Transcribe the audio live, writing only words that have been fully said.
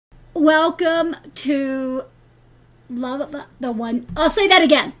Welcome to Love the One. I'll say that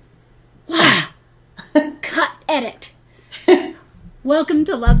again. Wow. Cut, edit. Welcome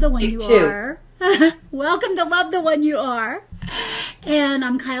to Love the One You Are. Welcome to Love the One You Are. And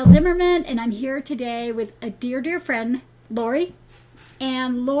I'm Kyle Zimmerman, and I'm here today with a dear, dear friend, Lori.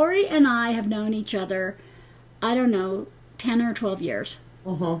 And Lori and I have known each other, I don't know, 10 or 12 years.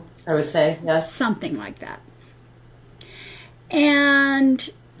 Mm-hmm. I would say, yes. Something like that. And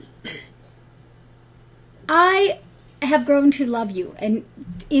I have grown to love you, and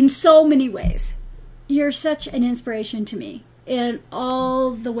in so many ways. You're such an inspiration to me in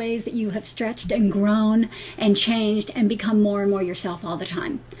all the ways that you have stretched and grown and changed and become more and more yourself all the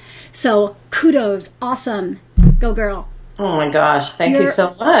time. So kudos, awesome, go girl. Oh my gosh, thank you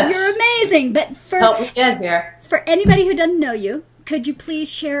so much. You're amazing. But help me get here. For anybody who doesn't know you, could you please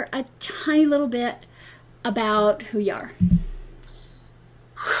share a tiny little bit about who you are?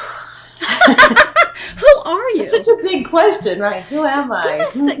 Who are you? It's such a big question, right? Who am I?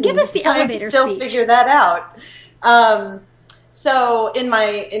 Give us the elevator speech. I can still figure that out. So in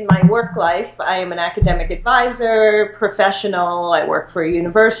my work life, I am an academic advisor, professional. I work for a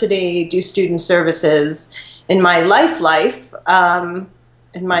university, do student services. In my life,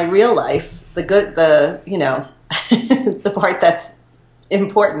 in my real life, the the part that's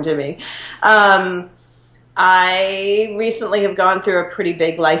important to me. I recently have gone through a pretty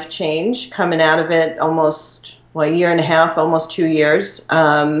big life change, coming out of it almost a year and a half, almost 2 years.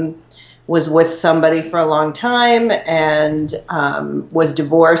 Was with somebody for a long time and was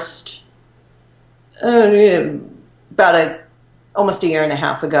divorced about almost a year and a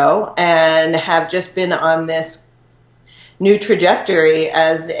half ago, and have just been on this new trajectory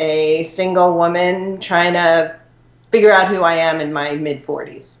as a single woman trying to figure out who I am in my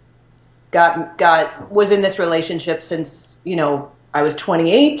mid-40s. Was in this relationship since, I was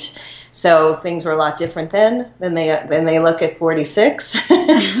 28, so things were a lot different then than they look at 46.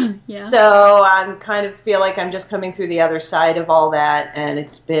 Yeah. So I'm kind of feel like I'm just coming through the other side of all that, and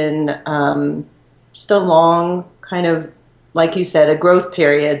it's been just a long kind of, like you said, a growth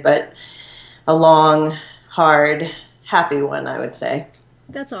period, but a long, hard, happy one, I would say.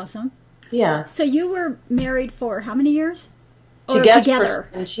 That's awesome. Yeah. So you were married for how many years? Together for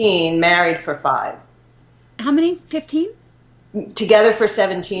 17, married for 5. How many? 15? Together for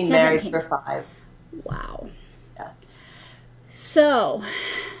 17, married for 5. Wow. Yes. So,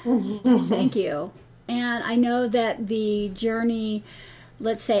 thank you. And I know that the journey,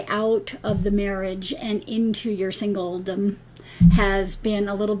 let's say, out of the marriage and into your singledom has been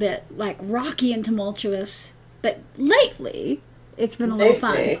a little bit like rocky and tumultuous, but lately it's been a little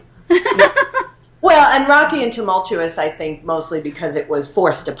fun. Yeah. Well, and rocky and tumultuous, I think, mostly because it was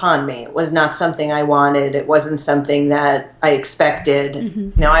forced upon me. It was not something I wanted. It wasn't something that I expected.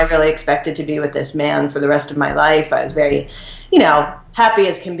 Mm-hmm. I really expected to be with this man for the rest of my life. I was very, happy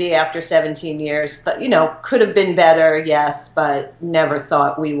as can be after 17 years. Could have been better, yes, but never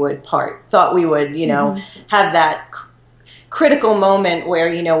thought we would part. Thought we would, have that critical moment where,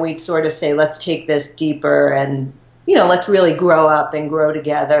 we'd sort of say, let's take this deeper and let's really grow up and grow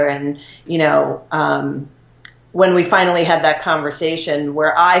together. And, when we finally had that conversation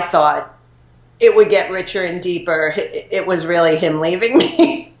where I thought it would get richer and deeper, it was really him leaving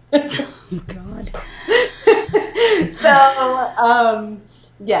me. Oh, God. So,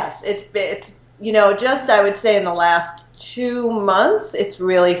 yes, it's just I would say in the last 2 months, it's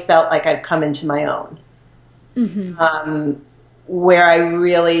really felt like I've come into my own. Mm-hmm. Where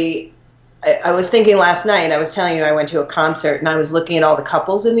I was thinking last night, I was telling you I went to a concert and I was looking at all the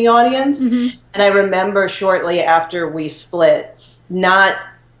couples in the audience. Mm-hmm. And I remember shortly after we split,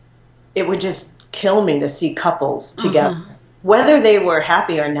 it would just kill me to see couples together. Uh-huh. Whether they were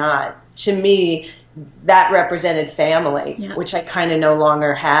happy or not, to me, that represented family, yeah. Which I kind of no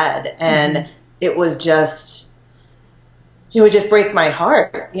longer had. And it would just break my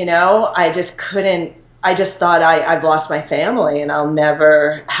heart, I just couldn't. I just thought I've lost my family and I'll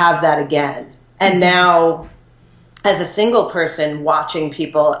never have that again. And now, as a single person watching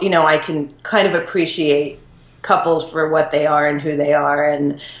people, I can kind of appreciate couples for what they are and who they are.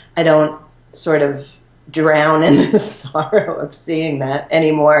 And I don't sort of drown in the sorrow of seeing that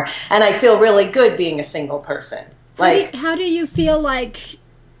anymore. And I feel really good being a single person. How do you feel like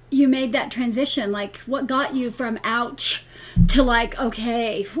you made that transition? Like, what got you from ouch to like,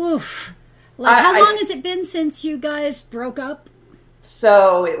 okay, woof? How long has it been since you guys broke up?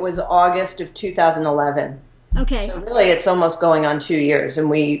 So it was August of 2011. Okay. So really it's almost going on 2 years, and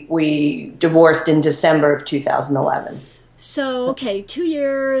we divorced in December of 2011. So, okay, 2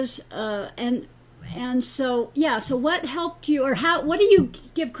 years, and And so, yeah, so what helped you, or what do you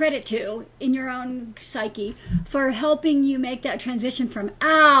give credit to in your own psyche for helping you make that transition from,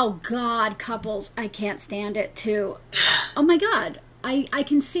 oh, God, couples, I can't stand it, to, oh, my God, I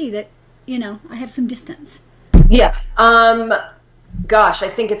can see that, I have some distance. Yeah. Gosh, I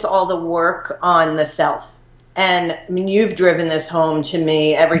think it's all the work on the self. And I mean, you've driven this home to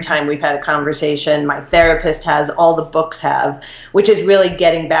me every time we've had a conversation. My therapist has, all the books have, which is really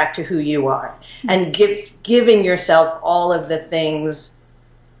getting back to who you are and giving yourself all of the things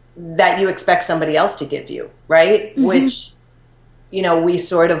that you expect somebody else to give you, right? Mm-hmm. Which, we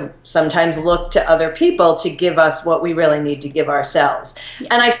sort of sometimes look to other people to give us what we really need to give ourselves. Yeah.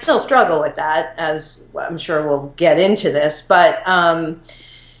 And I still struggle with that, as I'm sure we'll get into this, but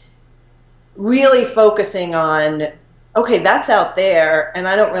really focusing on, okay, that's out there, and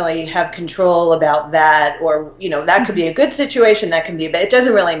I don't really have control about that, or, that could be a good situation, that can be a bad, it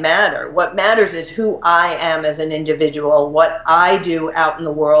doesn't really matter. What matters is who I am as an individual, what I do out in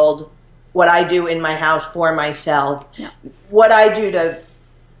the world, what I do in my house for myself, what I do to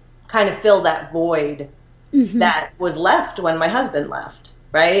kind of fill that void that was left when my husband left,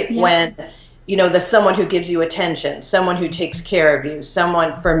 right? Yeah. When, the someone who gives you attention, someone who takes care of you,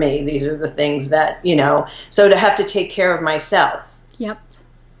 someone, for me, these are the things that, so to have to take care of myself. Yep.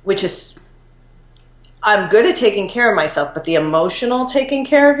 Which is, I'm good at taking care of myself, but the emotional taking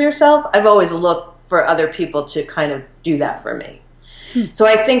care of yourself, I've always looked for other people to kind of do that for me. So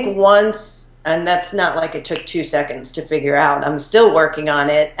I think once, and that's not like it took 2 seconds to figure out, I'm still working on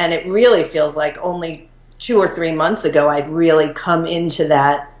it, and it really feels like only 2 or 3 months ago I've really come into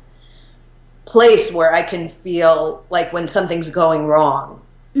that place where I can feel like when something's going wrong,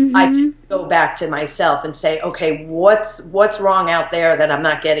 I can go back to myself and say, okay, what's wrong out there that I'm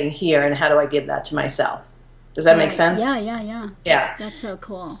not getting here, and how do I give that to myself? Does that make sense? Yeah. That's so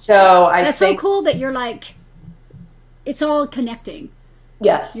cool. So that's so cool that you're like, it's all connecting.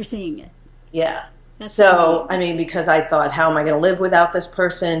 Yes. You're seeing it. Yeah. So, I mean, because I thought, how am I going to live without this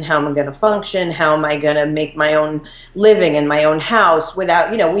person? How am I going to function? How am I going to make my own living in my own house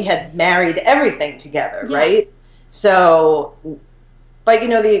without, we had married everything together, right? So, but,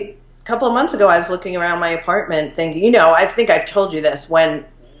 the couple of months ago, I was looking around my apartment thinking, I think I've told you this, when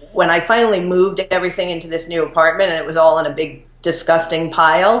I finally moved everything into this new apartment and it was all in a big disgusting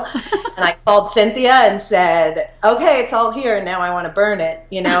pile, and I called Cynthia and said, okay, it's all here, now I want to burn it,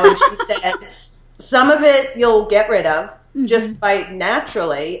 and she said, some of it you'll get rid of just by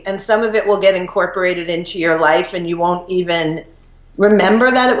naturally, and some of it will get incorporated into your life, and you won't even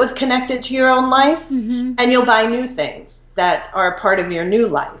remember that it was connected to your own life, and you'll buy new things that are part of your new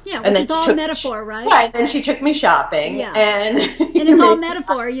life. Yeah, which is all metaphor, right? Right, and then she took me shopping, and it's all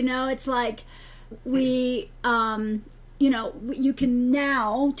metaphor, it's like we, you can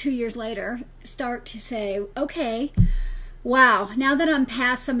now, 2 years later, start to say, okay, wow, now that I'm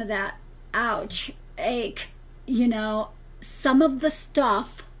past some of that ouch, ache, some of the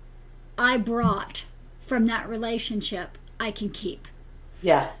stuff I brought from that relationship I can keep.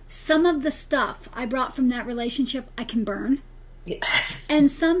 Yeah. Some of the stuff I brought from that relationship I can burn. Yeah.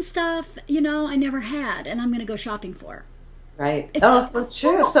 And some stuff, I never had, and I'm going to go shopping for. Right. So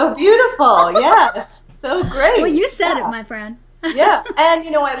true. So beautiful. Yes. So great. Well, you said it, my friend. Yeah.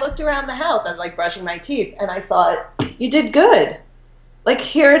 And, I looked around the house. I was like brushing my teeth, and I thought, you did good. Like,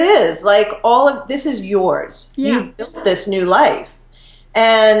 here it is. Like, all of this is yours. Yeah. You built this new life.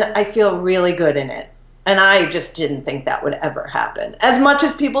 And I feel really good in it. And I just didn't think that would ever happen. As much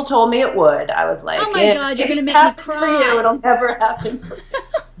as people told me it would, I was like, oh my God, you're going to make me cry. For you, it'll never happen for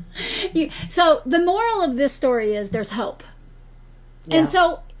you. So the moral of this story is there's hope. Yeah. And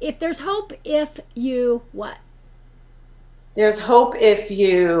so if there's hope, if you what? There's hope if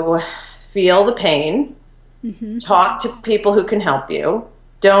you feel the pain. Talk to people who can help you.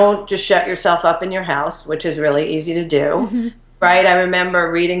 Don't just shut yourself up in your house, which is really easy to do. Right? I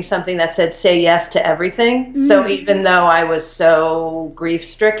remember reading something that said, say yes to everything. So even though I was so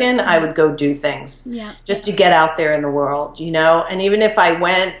grief-stricken, I would go do things just to get out there in the world, And even if I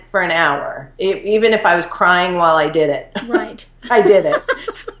went for an hour, even if I was crying while I did it. Right. I did it.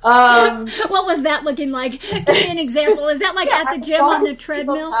 What was that looking like? Give me an example. Is that like at the gym on the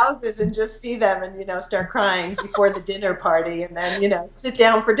treadmill? People's houses and just see them and, start crying before the dinner party and then, sit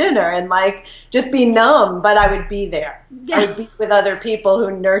down for dinner and just be numb, but I would be there. Yeah. I would be with other people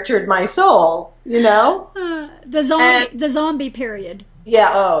who nurtured my soul, The zombie period.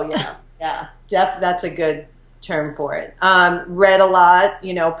 Yeah. Oh, yeah. Yeah. That's a good term for it. Read a lot,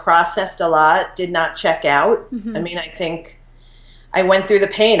 processed a lot, did not check out. I mean, I think I went through the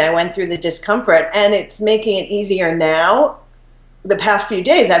pain, I went through the discomfort, and it's making it easier now the past few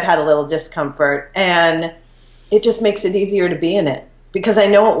days I've had a little discomfort, and it just makes it easier to be in it because I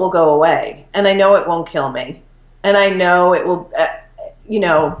know it will go away, and I know it won't kill me, and I know it will,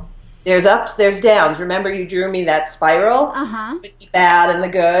 there's ups, there's downs. Remember you drew me that spiral? With the bad and the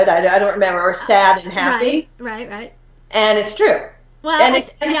good. I don't remember, or sad and happy. Right. And it's true. Well,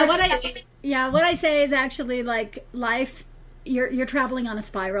 what I say is actually like life, you're traveling on a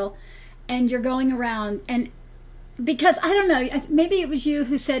spiral and you're going around, and because I don't know, maybe it was you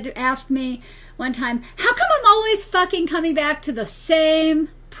who asked me one time, how come I'm always fucking coming back to the same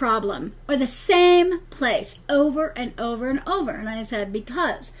problem or the same place over and over and over? And I said,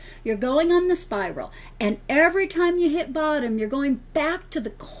 because you're going on the spiral, and every time you hit bottom, you're going back to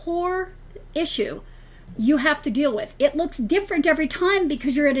the core issue you have to deal with. It looks different every time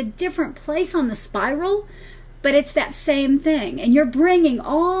because you're at a different place on the spiral, but it's that same thing, and you're bringing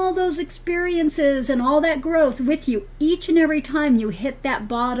all those experiences and all that growth with you each and every time you hit that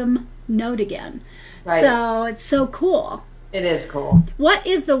bottom note again. Right. So it's so cool. It is cool. What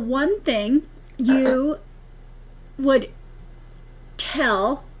is the one thing you would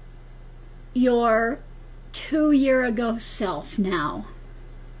tell your 2-year ago self now?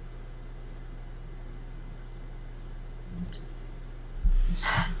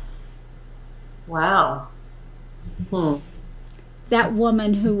 Wow. That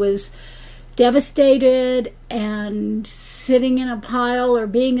woman who was devastated and sitting in a pile or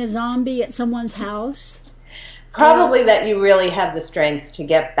being a zombie at someone's house. Probably that you really have the strength to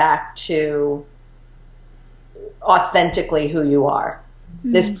get back to authentically who you are.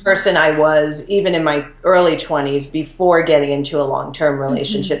 Mm-hmm. This person I was, even in my early 20s, before getting into a long-term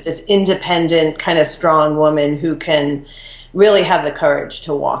relationship, mm-hmm. this independent, kind of strong woman who can really have the courage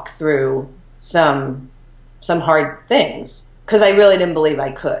to walk through some hard things, because I really didn't believe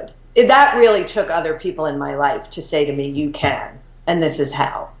I could. That really took other people in my life to say to me, you can, and this is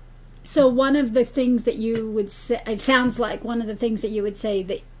how. So one of the things that you would say, it sounds like one of the things that you would say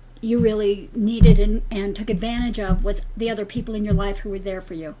that you really needed and took advantage of was the other people in your life who were there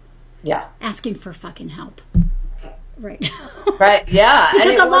for you. Yeah. Asking for fucking help. Right. Right, yeah.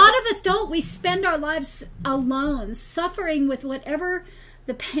 Because a lot of us don't. We spend our lives alone, suffering with whatever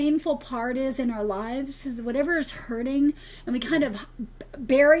the painful part is in our lives, whatever is hurting, and we kind of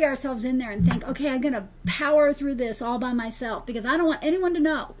bury ourselves in there and think, okay, I'm going to power through this all by myself because I don't want anyone to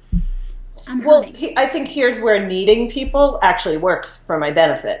know I'm hurting. Well, I think here's where needing people actually works for my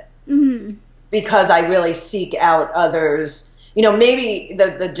benefit. Mm-hmm. Because I really seek out others. You know, maybe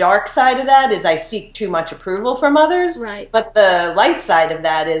the dark side of that is I seek too much approval from others. Right. But the light side of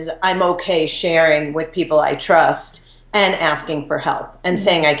that is I'm okay sharing with people I trust and asking for help and mm-hmm.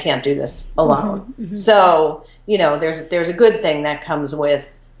 saying I can't do this alone. Mm-hmm. Mm-hmm. So, you know, there's a good thing that comes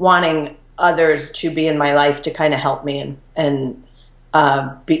with wanting others to be in my life to kind of help me and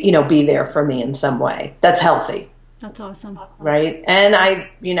be there for me in some way. That's healthy. That's awesome. Right. And I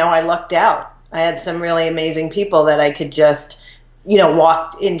lucked out. I had some really amazing people that I could just,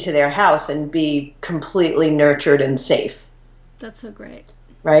 walk into their house and be completely nurtured and safe. That's so great.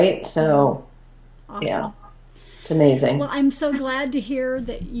 Right? So, awesome. Yeah, it's amazing. Well, I'm so glad to hear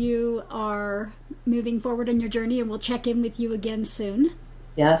that you are moving forward in your journey, and we'll check in with you again soon.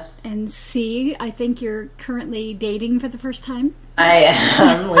 Yes. And see, I think you're currently dating for the first time. I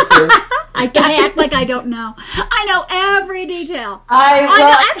am with you. I act like I don't know. I know every detail.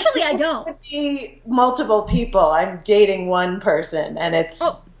 Actually, I don't. It could be multiple people. I'm dating one person, and it's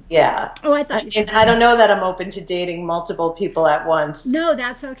yeah. Oh, I thought. I don't know that I'm open to dating multiple people at once. No,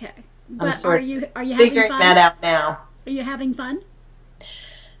 that's okay. But are you having figuring fun? that out now? Are you having fun?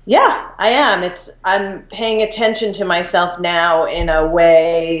 Yeah, I am. I'm paying attention to myself now in a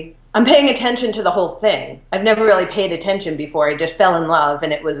way. I'm paying attention to the whole thing. I've never really paid attention before. I just fell in love,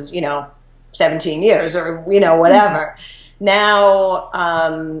 and it was 17 years or whatever. Mm-hmm. Now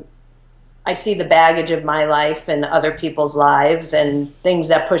I see the baggage of my life and other people's lives and things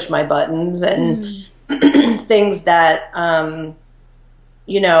that push my buttons and things that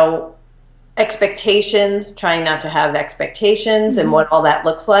expectations, trying not to have expectations and what all that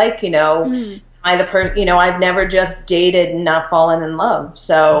looks like. I've never just dated and not fallen in love.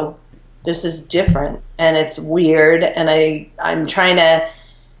 So this is different and it's weird, and I'm trying to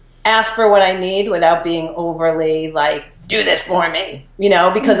ask for what I need without being overly like, do this for me,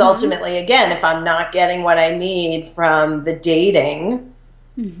 because ultimately, again, if I'm not getting what I need from the dating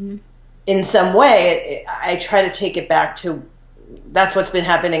in some way, I try to take it back to, that's what's been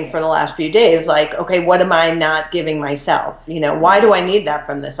happening for the last few days. Like, okay, what am I not giving myself? Why do I need that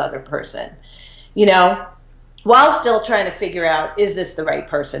from this other person? While still trying to figure out, is this the right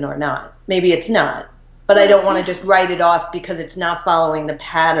person or not? Maybe it's not. but I don't want to just write it off because it's not following the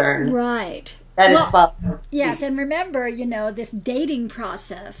pattern. Right. That it's following. Yes, and remember, this dating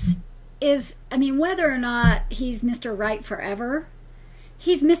process is, whether or not he's Mr. Right forever,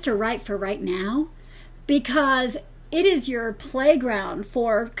 he's Mr. Right for right now, because it is your playground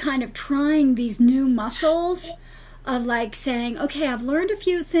for kind of trying these new muscles of like saying, okay, I've learned a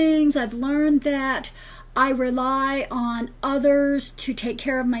few things. I've learned that I rely on others to take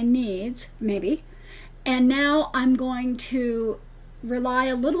care of my needs, maybe. And now I'm going to rely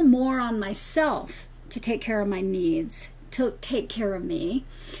a little more on myself to take care of my needs, to take care of me.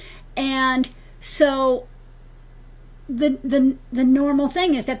 And so the normal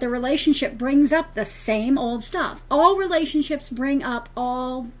thing is that the relationship brings up the same old stuff. All relationships bring up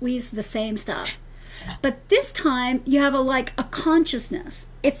always the same stuff. But this time you have a consciousness.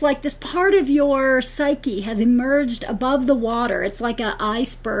 It's like this part of your psyche has emerged above the water. It's like an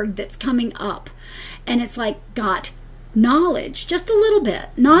iceberg that's coming up. And it's like got knowledge, just a little bit.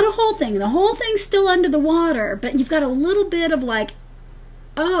 Not a whole thing. The whole thing's still under the water, but you've got a little bit of like,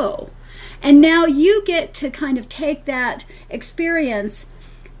 oh. And now you get to kind of take that experience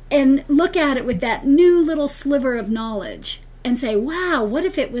and look at it with that new little sliver of knowledge and say, wow, what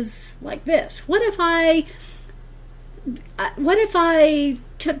if it was like this? What if I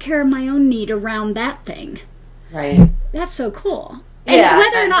took care of my own need around that thing? Right. That's so cool. Yeah, and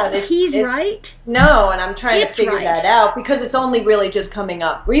whether or not he's right. No, and I'm trying to figure that out because it's only really just coming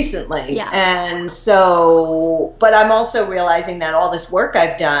up recently. Yeah. And so, but I'm also realizing that all this work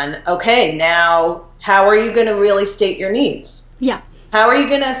I've done, okay, now how are you going to really state your needs? Yeah. How are you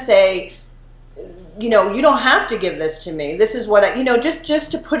going to say, you don't have to give this to me. This is what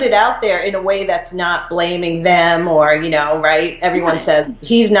just to put it out there in a way that's not blaming them or, right? Everyone says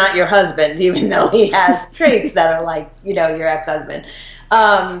he's not your husband, even though he has traits that are like, your ex-husband.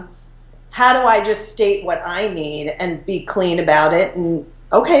 How do I just state what I need and be clean about it? And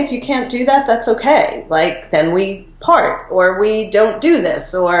okay, if you can't do that, that's okay. Like, then we part or we don't do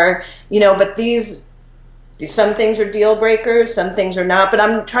this or, but some things are deal breakers, some things are not, but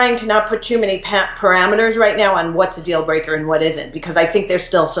I'm trying to not put too many parameters right now on what's a deal breaker and what isn't, because I think there's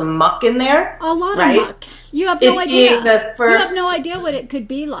still some muck in there. A lot of muck. You have no idea. You have no idea what it could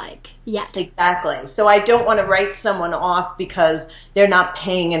be like yet. Exactly. So I don't want to write someone off because they're not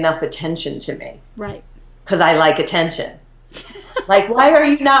paying enough attention to me. Right. Because I like attention. Like, why are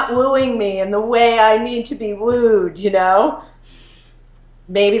you not wooing me in the way I need to be wooed,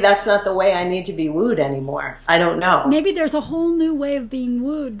 Maybe that's not the way I need to be wooed anymore. I don't know. Maybe there's a whole new way of being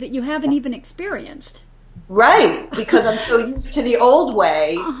wooed that you haven't even experienced. Right, because I'm so used to the old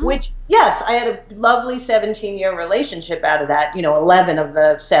way, which, yes, I had a lovely 17-year relationship out of that, 11 of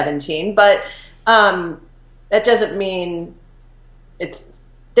the 17, but that doesn't mean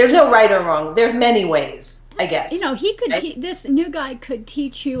there's no right or wrong. There's many ways. I guess. He could this new guy could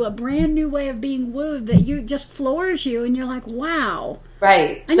teach you a brand new way of being wooed that just floors you, and you're like, wow.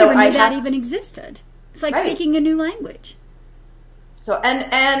 Right. I never knew that even existed. It's like speaking a new language. So,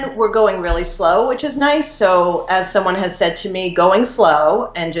 and we're going really slow, which is nice. So, as someone has said to me, going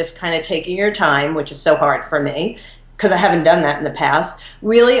slow and just kind of taking your time, which is so hard for me because I haven't done that in the past,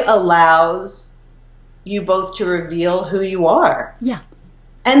 really allows you both to reveal who you are. Yeah.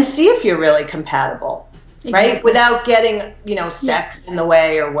 And see if you're really compatible. Exactly. Right? Without getting, sex in the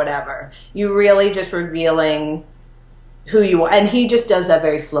way or whatever. You really just revealing who you are. And he just does that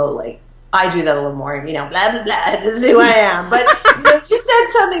very slowly. I do that a little more, blah, blah, blah, this is who I am. But you said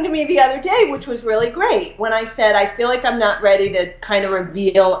something to me the other day, which was really great. When I said, I feel like I'm not ready to kind of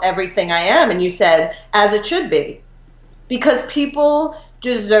reveal everything I am. And you said, as it should be. Because people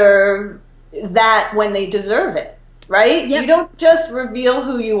deserve that when they deserve it. Right? Yep. You don't just reveal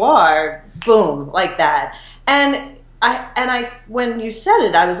who you are, boom, like that. And I, when you said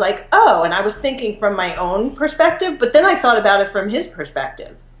it, I was like, oh, and I was thinking from my own perspective, but then I thought about it from his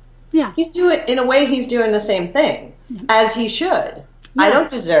perspective. Yeah. He's doing the same thing, as he should. Yeah. I don't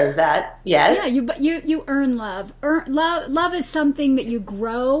deserve that yet. Yeah, you earn love. Love is something that you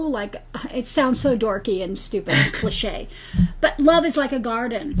grow. Like, it sounds so dorky and stupid and cliche, but love is like a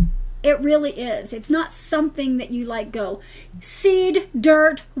garden. It really is. It's not something that you go, seed,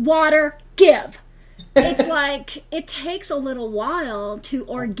 dirt, water, give. It's like, it takes a little while to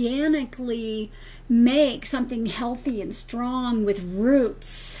organically make something healthy and strong with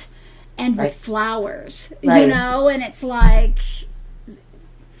roots and with flowers, and it's like...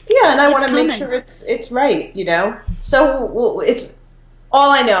 Yeah, and I want to make sure it's right, So it's...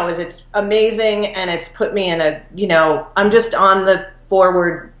 All I know is it's amazing, and it's put me in I'm just on the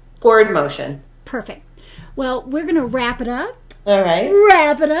forward motion. Perfect. Well, we're going to wrap it up. All right.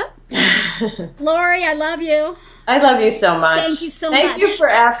 wrap it up. Lori, I love you. I love you so much. Thank you so much. Thank you for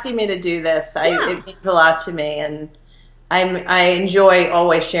asking me to do this. It means a lot to me, and I enjoy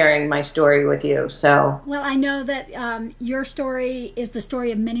always sharing my story with you. So, well, I know that your story is the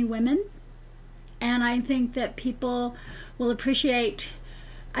story of many women, and I think that people will appreciate.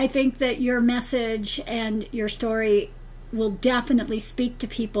 I think that your message and your story will definitely speak to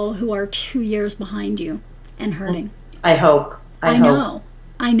people who are 2 years behind you and hurting. I hope. I hope.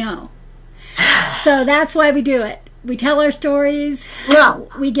 I know. So that's why we do it. We tell our stories. Yeah.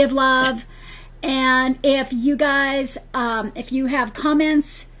 We give love. And if you guys, if you have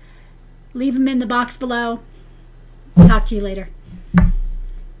comments, leave them in the box below. Talk to you later.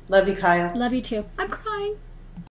 Love you, Kyle. Love you too. I'm crying.